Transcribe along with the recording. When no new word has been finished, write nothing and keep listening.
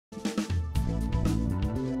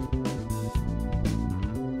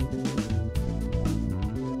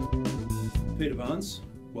Peter Barnes,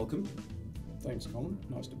 welcome. Thanks, Colin.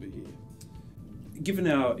 Nice to be here. Given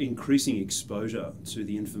our increasing exposure to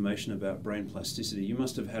the information about brain plasticity, you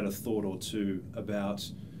must have had a thought or two about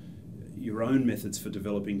your own methods for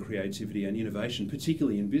developing creativity and innovation,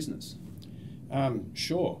 particularly in business.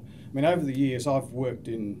 Sure. I mean, over the years, I've worked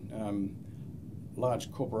in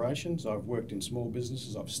large corporations. I've worked in small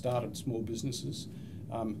businesses. I've started small businesses.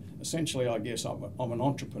 Essentially, I guess I'm an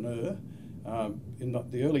entrepreneur. In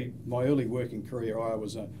my early working career, I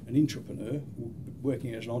was an intrapreneur,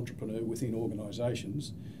 working as an entrepreneur within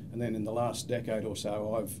organisations, and then in the last decade or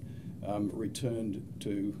so, I've returned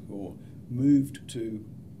to or moved to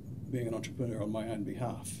being an entrepreneur on my own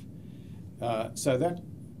behalf. So that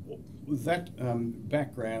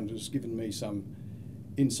background has given me some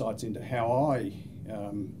insights into how I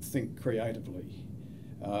think creatively.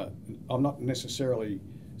 I'm not necessarily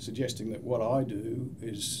suggesting that what I do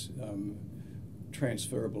is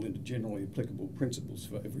transferable into generally applicable principles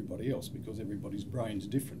for everybody else, because everybody's brain's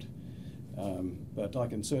different. But I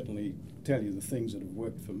can certainly tell you the things that have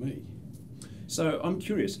worked for me. So I'm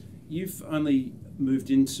curious, you've only moved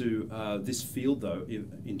into this field, though,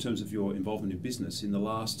 in terms of your involvement in business in the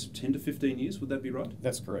last 10 to 15 years, would that be right?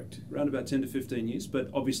 That's correct. Around about 10 to 15 years, but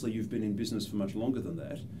obviously you've been in business for much longer than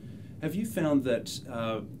that. Have you found that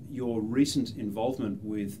your recent involvement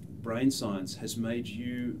with brain science has made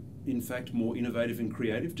you, in fact, more innovative and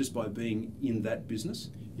creative just by being in that business?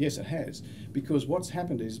 Yes, it has. Because what's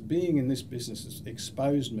happened is being in this business has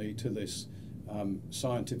exposed me to this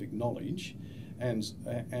scientific knowledge and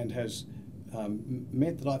has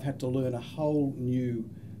meant that I've had to learn a whole new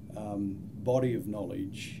body of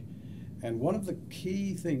knowledge. And one of the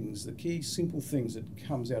key things, the key simple things that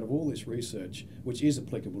comes out of all this research, which is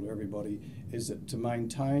applicable to everybody, is that to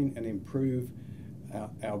maintain and improve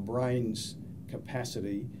our brain's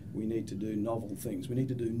capacity, we need to do novel things. We need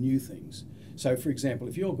to do new things. So, for example,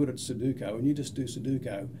 if you're good at Sudoku and you just do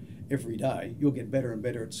Sudoku every day, you'll get better and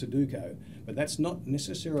better at Sudoku. But that's not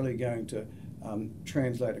necessarily going to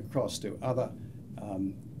translate across to other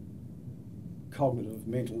cognitive,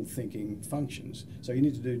 mental thinking functions. So you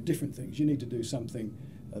need to do different things. You need to do something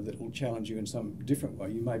that will challenge you in some different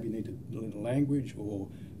way. You maybe need to learn a language or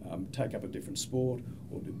take up a different sport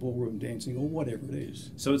or do ballroom dancing or whatever it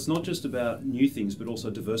is. So it's not just about new things, but also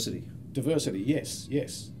diversity. Diversity, yes,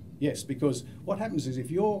 because what happens is if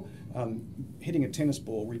you're hitting a tennis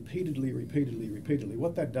ball repeatedly,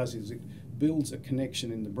 what that does is it builds a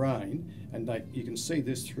connection in the brain, and you can see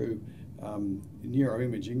this through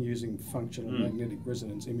neuroimaging using functional magnetic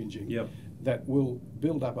resonance imaging, that will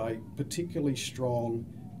build up a particularly strong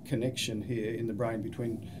connection here in the brain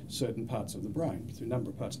between certain parts of the brain, through a number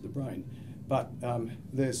of parts of the brain. But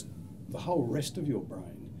there's the whole rest of your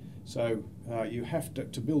brain. So you have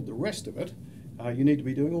to build the rest of it, you need to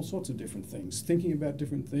be doing all sorts of different things, thinking about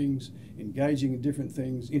different things, engaging in different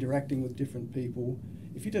things, interacting with different people.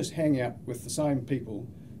 If you just hang out with the same people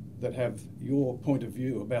that have your point of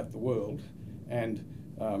view about the world and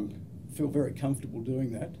feel very comfortable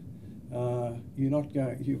doing that, you're not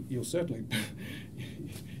going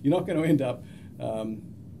to end up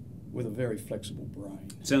with a very flexible brain.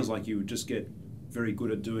 It sounds like you would just get very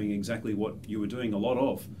good at doing exactly what you were doing a lot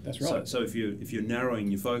of. That's right. So if you're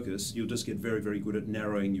narrowing your focus, you'll just get very, very good at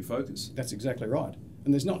narrowing your focus. That's exactly right.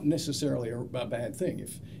 And there's not necessarily a bad thing.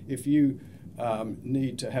 If you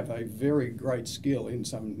need to have a very great skill in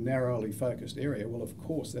some narrowly focused area, well, of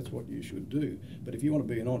course, that's what you should do. But if you want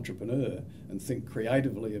to be an entrepreneur and think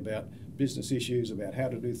creatively about business issues, about how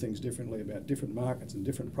to do things differently, about different markets and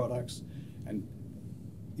different products, and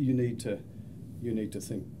you need to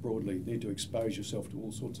think broadly, you need to expose yourself to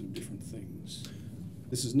all sorts of different things.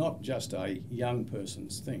 This is not just a young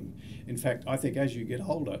person's thing. In fact, I think as you get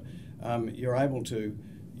older, you're able to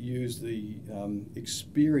use the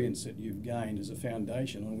experience that you've gained as a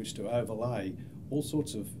foundation on which to overlay all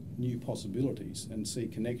sorts of new possibilities and see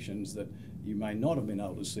connections that you may not have been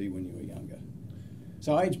able to see when you were younger.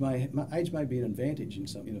 So age may be an advantage in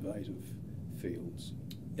some innovative fields.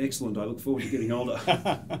 Excellent. I look forward to getting older.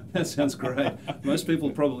 That sounds great. Most people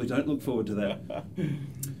probably don't look forward to that.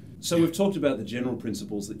 So we've talked about the general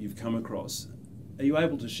principles that you've come across. Are you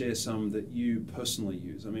able to share some that you personally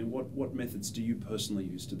use? I mean, what methods do you personally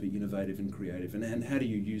use to be innovative and creative, and how do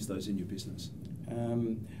you use those in your business?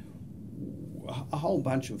 A whole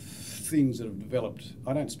bunch of things that have developed.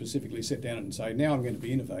 I don't specifically sit down and say, now I'm going to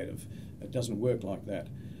be innovative. It doesn't work like that.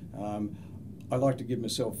 I like to give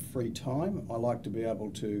myself free time. I like to be able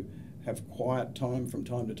to have quiet time from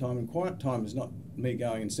time to time. And quiet time is not me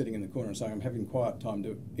going and sitting in the corner and saying, I'm having quiet time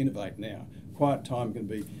to innovate now. Quiet time can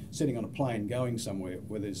be sitting on a plane going somewhere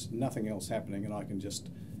where there's nothing else happening and I can just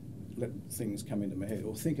let things come into my head,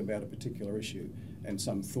 or think about a particular issue, and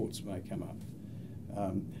some thoughts may come up.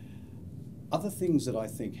 Other things that I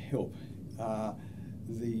think help are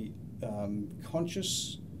the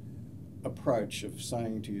conscious approach of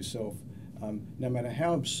saying to yourself, no matter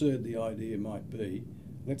how absurd the idea might be,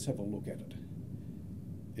 let's have a look at it.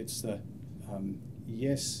 It's the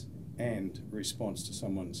yes and response to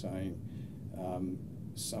someone saying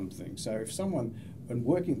something. So if someone, and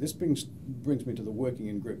working, this brings me to the working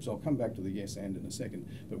in groups. I'll come back to the yes and in a second,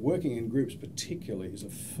 but working in groups particularly is a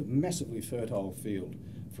massively fertile field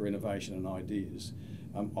for innovation and ideas.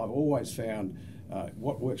 I've always found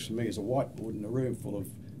what works for me is a whiteboard in a room full of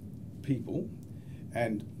people,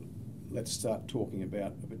 and let's start talking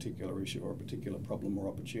about a particular issue or a particular problem or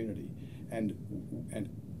opportunity. And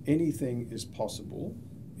anything is possible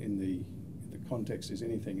in the context is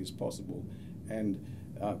anything is possible, and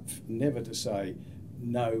never to say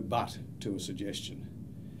no but to a suggestion.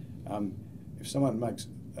 If someone makes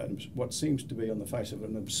what seems to be on the face of it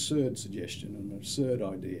an absurd suggestion, an absurd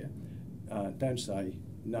idea, don't say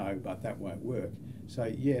no but that won't work.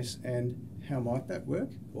 Say yes and how might that work,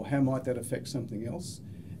 or how might that affect something else?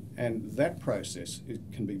 And that process, it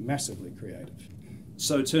can be massively creative.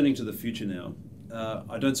 So turning to the future now,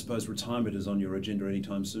 I don't suppose retirement is on your agenda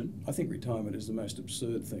anytime soon? I think retirement is the most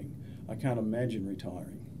absurd thing. I can't imagine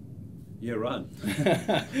retiring. Yeah, right.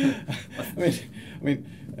 I mean,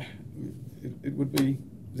 it would be,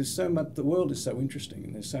 there's so much, the world is so interesting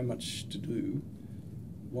and there's so much to do.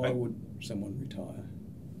 Why would someone retire?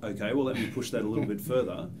 Okay, well let me push that a little bit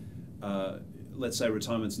further. Let's say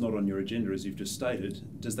retirement's not on your agenda, as you've just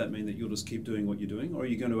stated. Does that mean that you'll just keep doing what you're doing, or are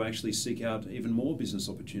you going to actually seek out even more business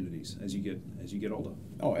opportunities as you get older?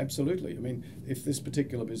 Oh, absolutely. I mean, if this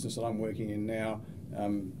particular business that I'm working in now,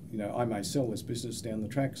 I may sell this business down the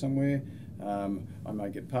track somewhere. I may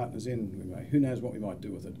get partners in. Who knows what we might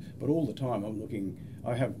do with it? But all the time, I'm looking.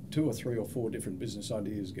 I have 2 or 3 or 4 different business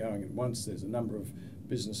ideas going at once. There's a number of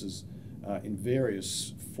businesses in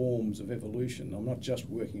various forms of evolution. I'm not just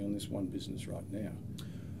working on this one business right now.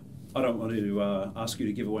 I don't want to ask you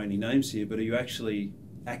to give away any names here, but are you actually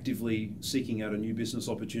actively seeking out a new business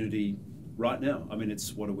opportunity right now? I mean,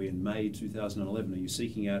 what are we in May 2011? Are you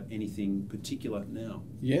seeking out anything particular now?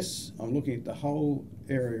 Yes, I'm looking at the whole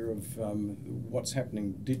area of what's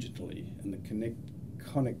happening digitally and the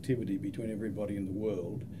connectivity between everybody in the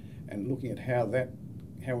world, and looking at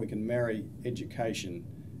how we can marry education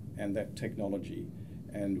and that technology,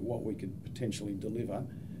 and what we could potentially deliver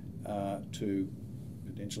to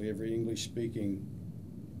potentially every English-speaking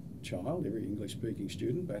child, every English-speaking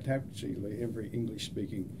student, but actually every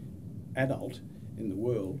English-speaking adult in the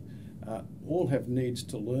world. All have needs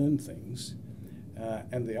to learn things,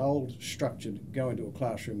 and the old structured go into a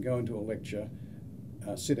classroom, go into a lecture,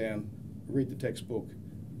 sit down, read the textbook,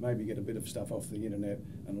 maybe get a bit of stuff off the internet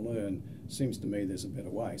and learn, seems to me there's a better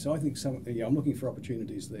way. So I think I'm looking for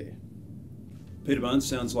opportunities there. Peter Barnes,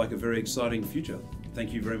 sounds like a very exciting future.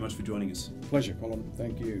 Thank you very much for joining us. Pleasure, Colin.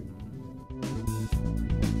 Thank you.